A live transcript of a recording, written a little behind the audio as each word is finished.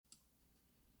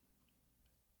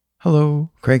Hello,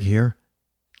 Craig here.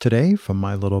 Today, from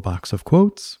my little box of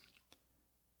quotes,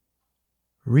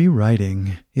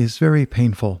 rewriting is very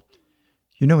painful.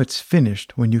 You know it's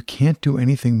finished when you can't do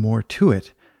anything more to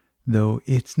it, though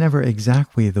it's never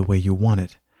exactly the way you want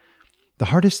it.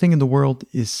 The hardest thing in the world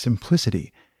is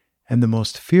simplicity, and the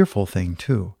most fearful thing,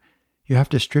 too. You have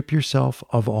to strip yourself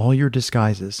of all your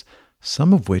disguises,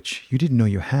 some of which you didn't know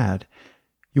you had.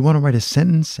 You want to write a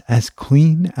sentence as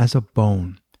clean as a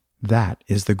bone. That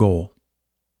is the goal.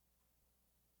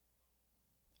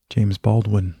 James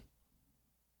Baldwin.